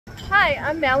Hi,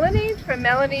 I'm Melanie from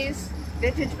Melanie's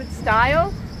Vintage with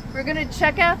Style. We're going to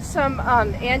check out some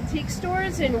antique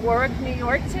stores in Warwick, New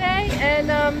York today,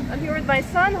 and I'm here with my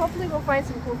son. Hopefully we'll find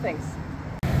some cool things.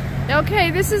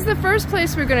 Okay, this is the first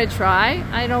place we're going to try.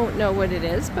 I don't know what it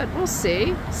is, but we'll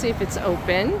see. See if it's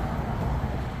open.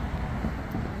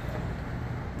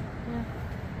 Yeah.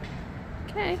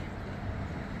 Okay,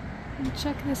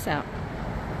 check this out.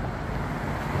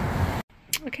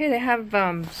 Okay, they have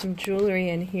some jewelry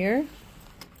in here.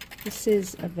 This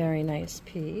is a very nice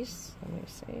piece. Let me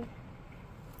see.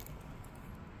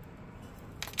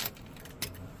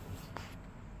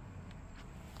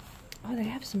 Oh, they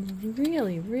have some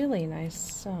really, really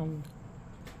nice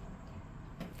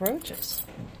brooches.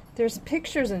 There's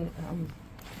pictures in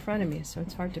front of me, so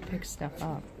it's hard to pick stuff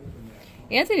up.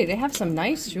 Anthony, they have some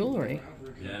nice jewelry.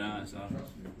 Yeah, no, I saw.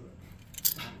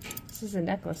 This is a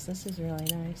necklace. This is really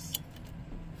nice.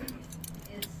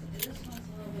 This one's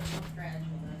a little bit more fragile.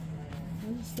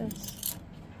 What is this?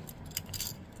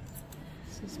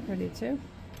 This is pretty too.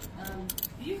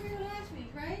 You were here last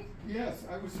week, right? Yes,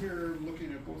 I was here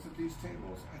looking at both of these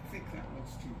tables. I think that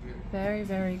looks too big. Very,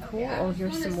 very cool. Okay, Oh,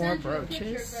 here's some more brooches.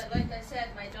 Picture, but like I said,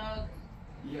 my dog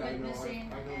went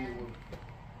missing. I know you would.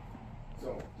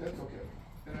 So, that's okay.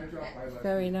 And I dropped by last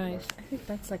Very week. nice. I think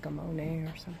that's like a Monet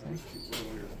or something.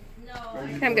 No.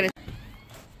 Okay, I'm gonna.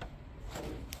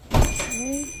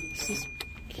 Okay, this is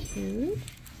cute.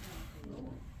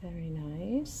 Very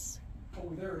nice.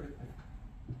 Oh, there.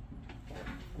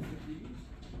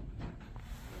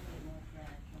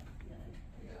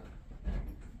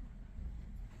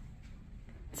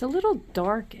 It's a little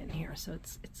dark in here, so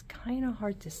it's kind of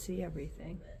hard to see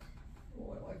everything.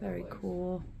 Very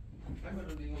cool. I'm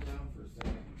gonna kneel down for a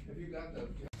second. Have you got the?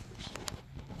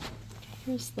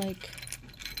 Here's like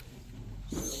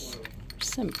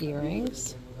some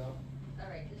earrings.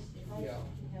 Yeah.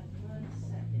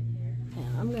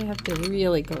 Yeah, I'm gonna have to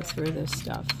really go through this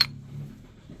stuff.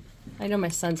 I know my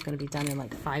son's gonna be done in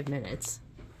like 5 minutes.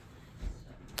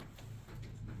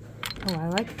 Oh, I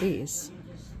like these.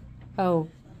 Oh,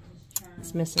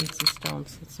 it's missing some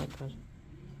stones. It's not good.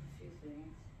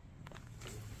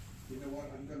 You know what?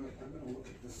 I'm gonna look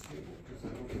at this table because I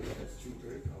don't think that's too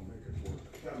big. I'll make it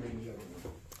work. I mean the other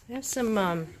one. I have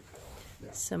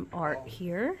some art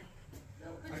here.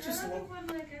 I just love.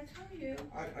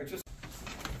 I just.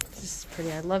 This is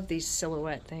pretty. I love these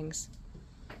silhouette things.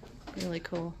 Really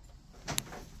cool.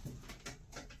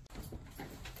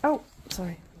 Oh,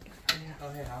 sorry. Oh,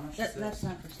 hey, how much is That's this?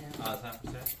 not for sale. Oh, it's not for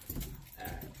sale?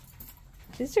 Alright.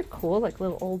 These are cool, like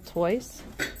little old toys.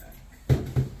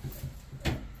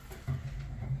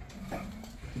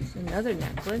 There's another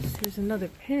necklace. Here's another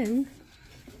pin.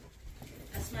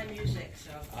 That's my music,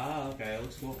 so. Oh, okay, it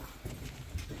looks cool.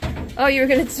 Oh, you were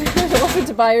going to open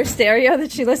to buy her stereo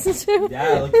that she listens to?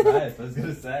 Yeah, it looks nice. I was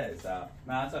gonna say, so.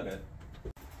 No, it's all good.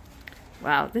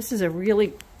 Wow, this is a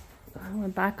really... I want to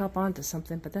back up onto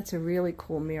something, but that's a really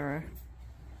cool mirror.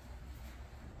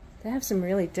 They have some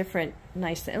really different,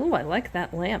 nice things. Oh, I like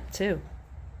that lamp, too.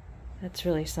 That's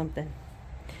really something.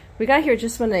 We got here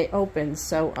just when they opened,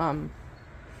 so,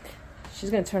 she's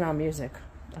going to turn on music.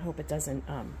 I hope it doesn't,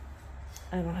 I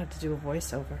don't have to do a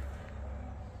voiceover.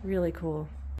 Really cool.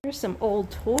 Here's some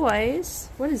old toys.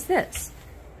 What is this?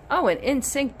 Oh, an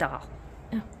NSYNC doll.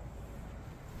 Oh.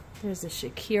 There's a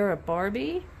Shakira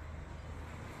Barbie.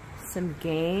 Some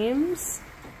games.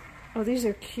 Oh, these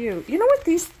are cute. You know what?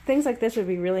 These things like this would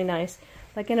be really nice.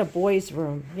 Like in a boy's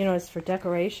room. You know, it's for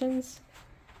decorations.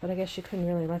 But I guess you couldn't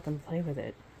really let them play with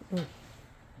it. Ooh.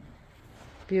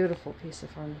 Beautiful piece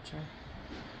of furniture.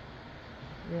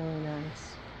 Really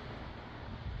nice.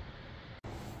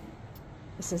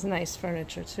 This is nice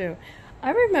furniture too.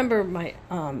 I remember my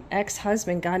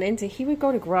ex-husband he would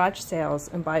go to garage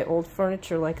sales and buy old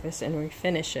furniture like this and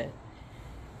refinish it.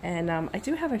 And I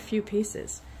do have a few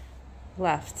pieces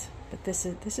left, but this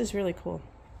is really cool.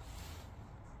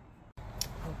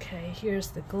 Okay, here's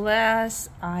the glass.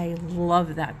 I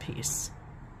love that piece.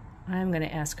 I'm gonna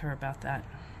ask her about that.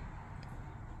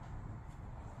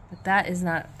 But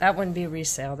that wouldn't be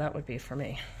resale, that would be for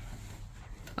me.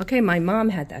 Okay, my mom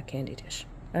had that candy dish.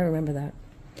 I remember that.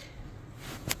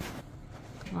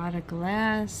 A lot of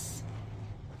glass.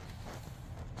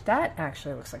 That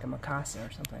actually looks like a Mikasa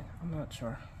or something. I'm not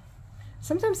sure.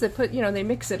 Sometimes they put, you know, they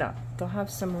mix it up. They'll have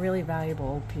some really valuable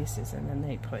old pieces and then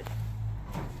they put,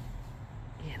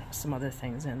 you know, some other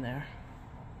things in there.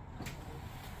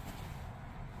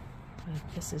 But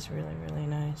this is really, really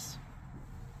nice.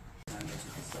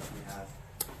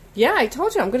 Yeah, I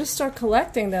told you I'm going to start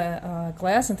collecting the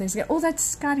glass and things. Oh, that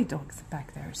Scotty dog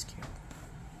back there is cute.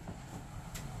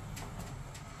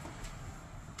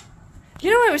 You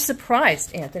know, I was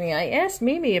surprised, Anthony. I asked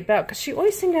Mimi about, because she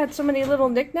always seemed to have so many little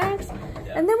knickknacks.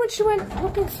 Yeah. And then when she went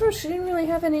looking through, she didn't really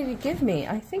have any to give me.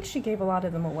 I think she gave a lot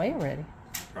of them away already.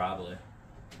 Probably.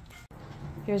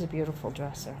 Here's a beautiful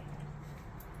dresser.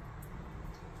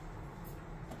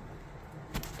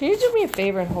 Can you do me a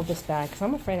favor and hold this bag? Because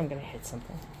I'm afraid I'm going to hit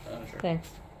something. Sure. Thanks.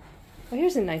 Well,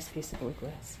 here's a nice piece of blue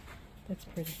glass. That's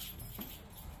pretty.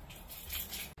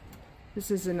 This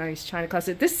is a nice china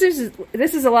closet. This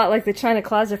is a lot like the china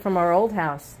closet from our old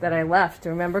house that I left.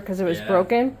 Remember, because it was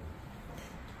broken.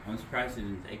 I'm surprised they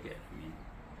didn't take it.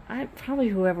 I mean, probably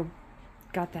whoever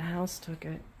got the house took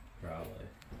it. Probably.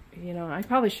 You know, I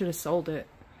probably should have sold it.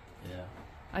 Yeah.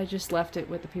 I just left it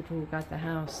with the people who got the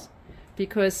house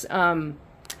because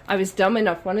I was dumb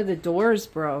enough. One of the doors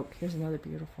broke. Here's another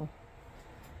beautiful.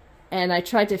 And I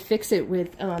tried to fix it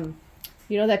with.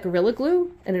 You know that Gorilla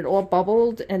Glue? And it all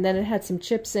bubbled, and then it had some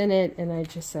chips in it, and I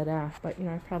just said, ah. But, you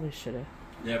know, I probably should have.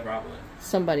 Yeah, probably.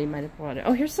 Somebody might have bought it.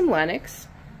 Oh, here's some Lennox.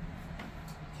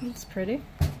 It's pretty.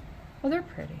 Oh, they're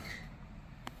pretty.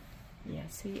 Yeah,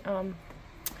 see,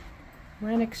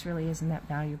 Lennox really isn't that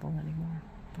valuable anymore.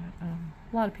 But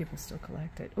a lot of people still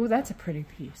collect it. Oh, that's a pretty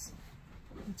piece.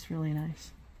 It's really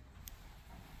nice.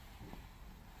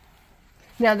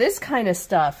 Now, this kind of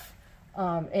stuff...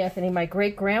 Anthony, my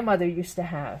great-grandmother used to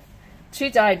have. She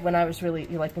died when I was really,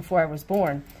 like, before I was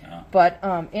born. Oh. But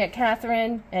Aunt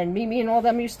Catherine and Mimi and all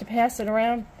them used to pass it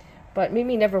around. But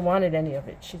Mimi never wanted any of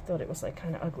it. She thought it was, like,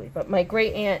 kind of ugly. But my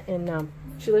great-aunt,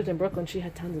 she lived in Brooklyn, she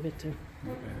had tons of it, too.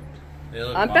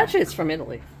 Okay. I bet you it's from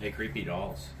Italy. They're creepy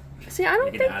dolls. See, I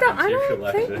don't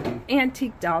think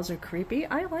antique dolls are creepy.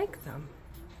 I like them.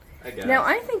 I guess. Now,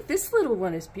 I think this little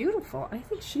one is beautiful. I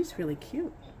think she's really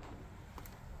cute.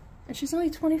 And she's only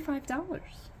 $25.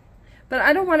 But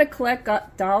I don't want to collect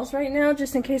dolls right now,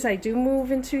 just in case I do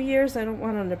move in 2 years. I don't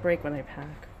want them to break when I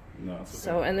pack. No, that's okay.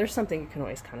 So, and there's something you can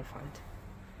always kind of find.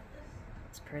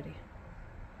 It's pretty.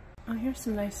 Oh, here's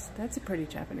some nice, that's a pretty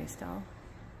Japanese doll.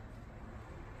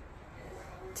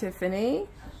 Tiffany.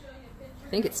 I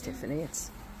think it's Tiffany.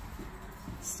 It's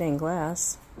stained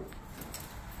glass.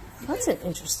 That's an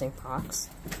interesting box.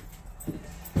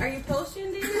 Are you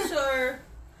posting these or?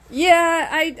 Yeah,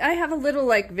 I have a little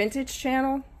like vintage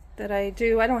channel that I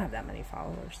do. I don't have that many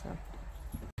followers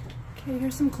though. Okay,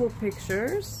 here's some cool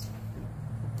pictures.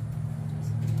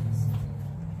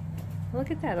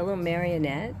 Look at that, a little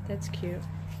marionette. That's cute.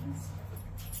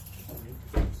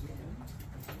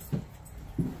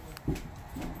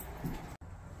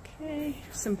 Okay,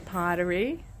 some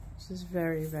pottery. This is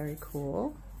very, very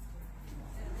cool.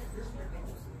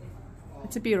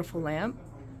 It's a beautiful lamp.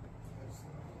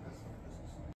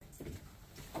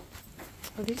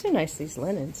 Oh, these are nice, these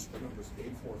linens.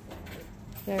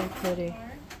 Very pretty.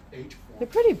 They're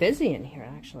pretty busy in here,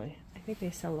 actually. I think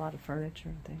they sell a lot of furniture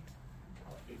and things.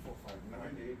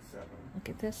 Look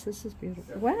at this. This is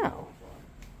beautiful. Wow.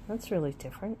 That's really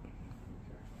different.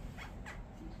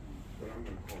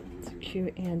 It's a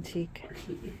cute antique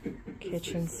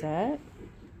kitchen set.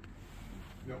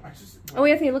 Oh,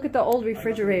 Anthony, look at the old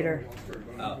refrigerator.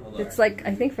 It's like,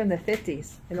 I think from the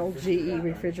 50s. An old GE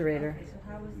refrigerator.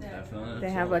 They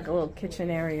have like a little kitchen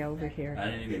area over here. I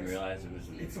didn't even realize it was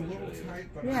a refrigerator.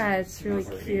 Yeah, it's really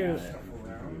cute.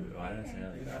 Why did I say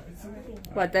it like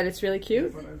that? What, that it's really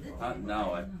cute?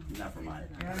 No, not for mine.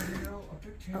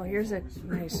 Oh, here's a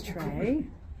nice tray.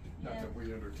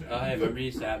 Oh, hey, remember you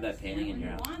used to have that painting in your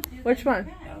house? Which one?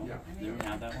 Did we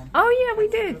have that one? Oh, yeah, we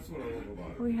did.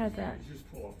 We had that.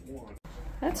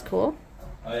 That's cool.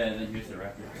 Oh, yeah, and then here's the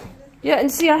record. Yeah,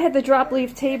 and see, I had the drop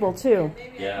leaf table, too.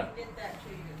 Yeah.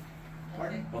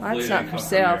 Well, that's not for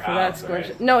sale, for that's gorgeous.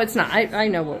 Right? No, it's not. I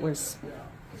know what was.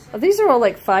 Oh, these are all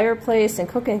like fireplace and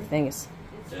cooking things.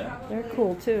 Yeah. They're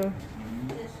cool, too.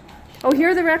 Oh, here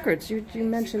are the records. You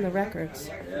mentioned the records.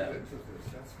 Yeah.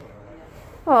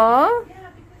 Aw,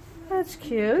 that's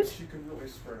cute. She can really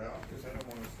spread out because I don't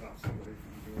want to stop somebody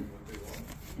from doing what they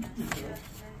want.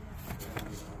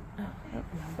 Oh, I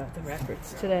don't know about the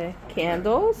records today.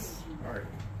 Candles. All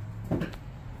right.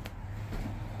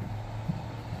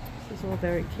 This is all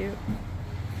very cute.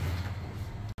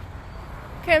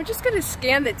 Okay, I'm just going to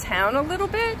scan the town a little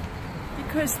bit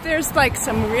because there's like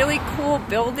some really cool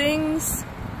buildings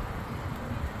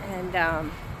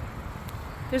and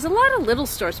there's a lot of little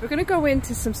stores. We're going to go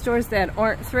into some stores that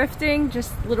aren't thrifting,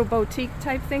 just little boutique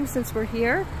type things since we're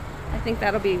here. I think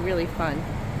that'll be really fun.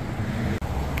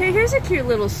 Okay, here's a cute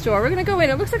little store. We're going to go in.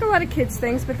 It looks like a lot of kids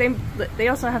things, but they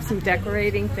also have some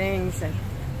decorating things and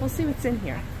we'll see what's in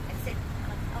here.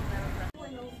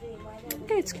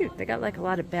 Okay, it's cute. They got like a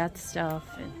lot of bath stuff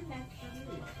and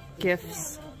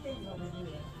gifts.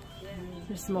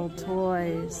 There's some old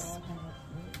toys.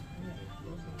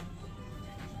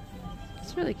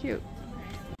 It's really cute.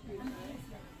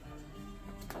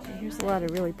 Okay, here's a lot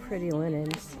of really pretty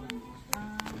linens.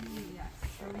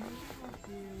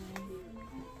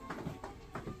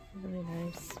 Really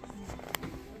nice.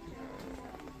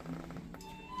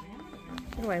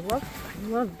 Oh, I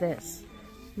love this.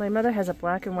 My mother has a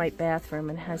black and white bathroom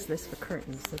and has this for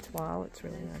curtains. The toile, it's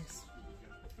really nice.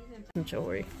 Some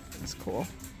jewelry. It's cool.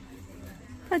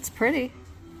 That's pretty.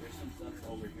 There's some stuff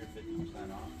over here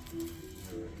 50% off.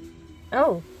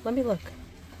 Oh, let me look.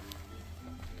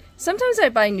 Sometimes I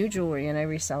buy new jewelry and I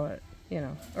resell it, you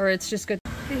know, or it's just good.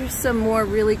 Here's some more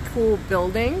really cool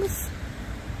buildings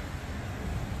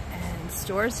and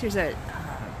stores. Here's a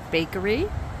bakery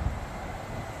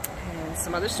and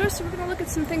some other stores. So we're gonna look at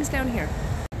some things down here.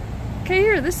 Okay,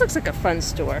 here, this looks like a fun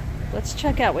store. Let's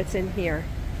check out what's in here.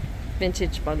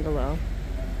 Vintage bungalow.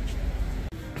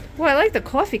 Well, I like the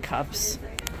coffee cups.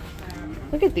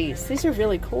 Look at these. These are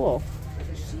really cool.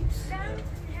 I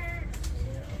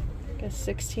guess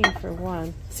 16 for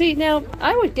one. See, now,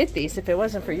 I would get these if it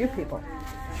wasn't for you people.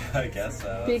 I guess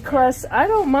so. Because I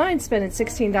don't mind spending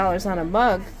 $16 on a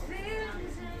mug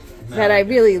that I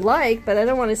really like, but I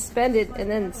don't want to spend it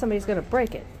and then somebody's going to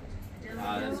break it.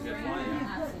 That's a good point,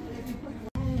 yeah.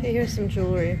 Okay, here's some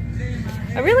jewelry.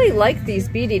 I really like these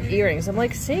beaded earrings. I'm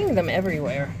like seeing them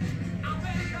everywhere.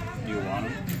 Do you want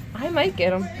them? I might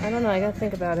get them. I don't know. I gotta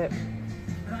think about it.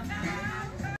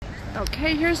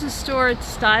 Okay, here's a store at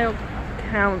Style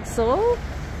Council.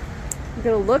 I'm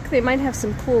gonna look. They might have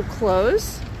some cool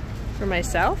clothes for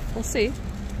myself. We'll see.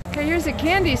 Okay, here's a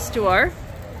candy store.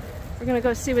 We're gonna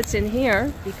go see what's in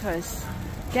here because,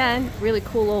 again, really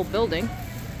cool old building.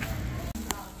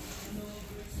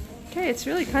 Okay, it's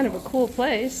really kind of a cool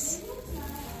place.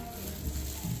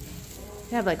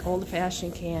 They have like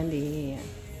old-fashioned candy and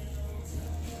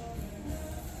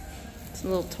some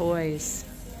little toys.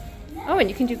 Oh, and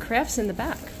you can do crafts in the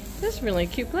back. This is really a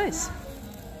cute place.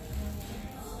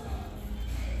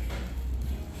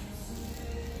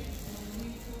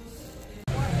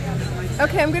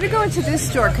 Okay, I'm gonna go into this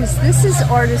store because this is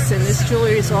artisan. This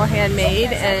jewelry is all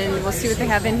handmade and we'll see what they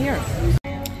have in here.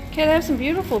 Okay, they have some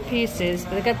beautiful pieces,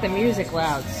 but they got the music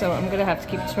loud, so I'm gonna have to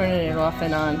keep turning it off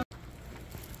and on.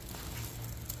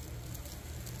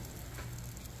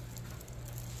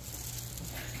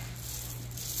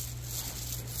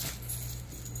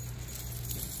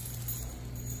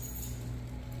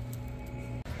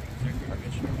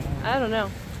 I don't know.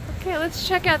 Okay, let's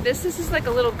check out this. This is like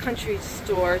a little country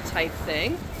store type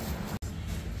thing.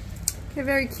 Okay,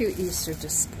 very cute Easter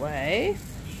display.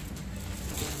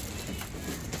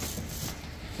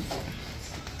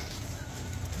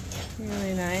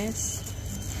 Really nice.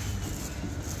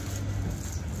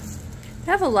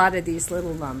 They have a lot of these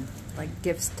little like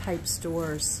gifts type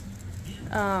stores.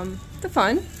 They're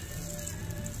fun.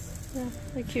 Yeah,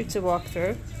 they're cute to walk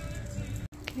through.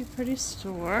 Okay, pretty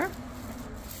store.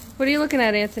 What are you looking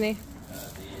at, Anthony?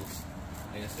 These,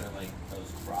 I guess they're like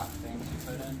those crock things you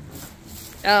put in.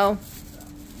 Oh.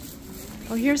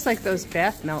 Oh, here's like those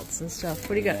bath melts and stuff.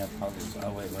 What do you got? Yeah, puzzles.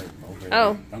 Oh, wait, over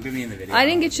Oh. there. Don't get me in the video. I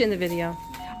didn't get you in the video.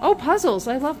 Oh, puzzles.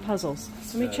 I love puzzles.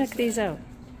 So let me check these out.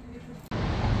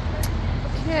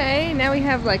 Okay, now we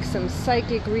have like some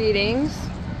psychic readings.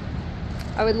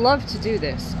 I would love to do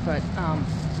this, but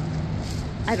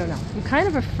I don't know. I'm kind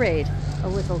of afraid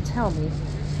of what they'll tell me,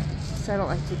 so I don't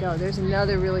like to go. There's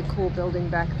another really cool building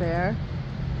back there.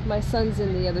 My son's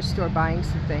in the other store buying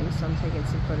some things, so I'm taking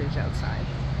some footage outside.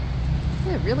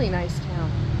 Yeah, really nice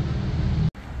town.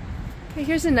 Okay,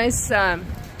 here's a nice, a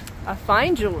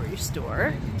fine jewelry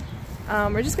store.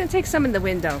 We're just gonna take some in the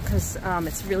window because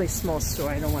it's a really small store.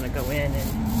 I don't want to go in,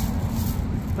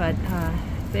 but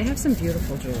they have some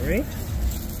beautiful jewelry.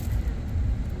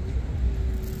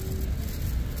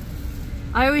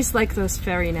 I always like those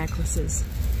fairy necklaces.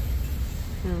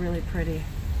 They're really pretty.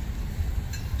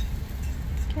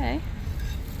 Okay.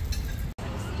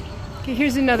 Okay,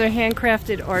 here's another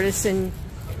handcrafted artisan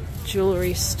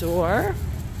jewelry store.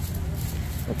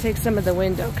 We'll take some of the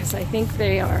window because I think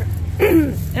they are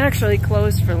actually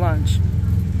closed for lunch.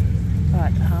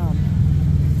 But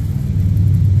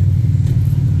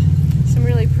some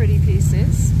really pretty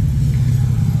pieces.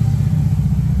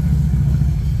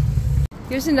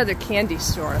 Here's another candy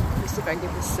store. Let me see if I can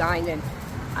get this sign in.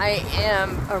 I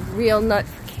am a real nut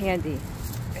for candy.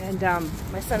 And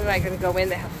my son and I are going to go in.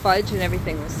 They have fudge and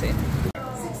everything. We'll see.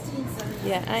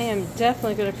 Yeah, I am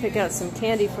definitely going to pick out some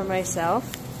candy for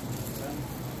myself.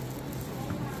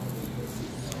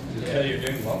 Yeah, you're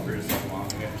doing well for yourself, Mom.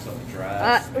 You got yourself a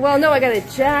dress. Well, no, I got a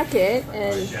jacket,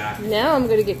 and now I'm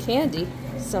going to get candy.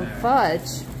 some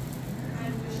fudge.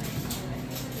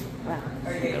 Wow,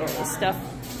 look at all this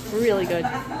stuff. Really good.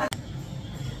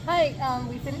 Hi,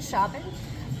 we finished shopping.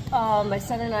 My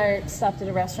son and I stopped at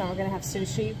a restaurant. We're gonna have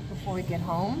sushi before we get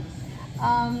home.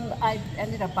 I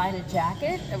ended up buying a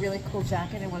jacket, a really cool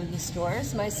jacket in one of the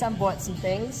stores. My son bought some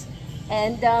things,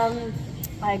 and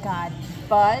I got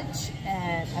fudge,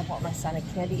 and I bought my son a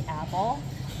candy apple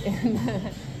in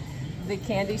the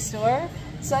candy store.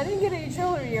 So I didn't get any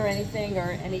jewelry or anything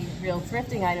or any real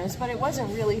thrifting items, but it was a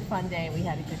really fun day and we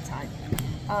had a good time.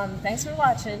 Thanks for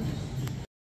watching.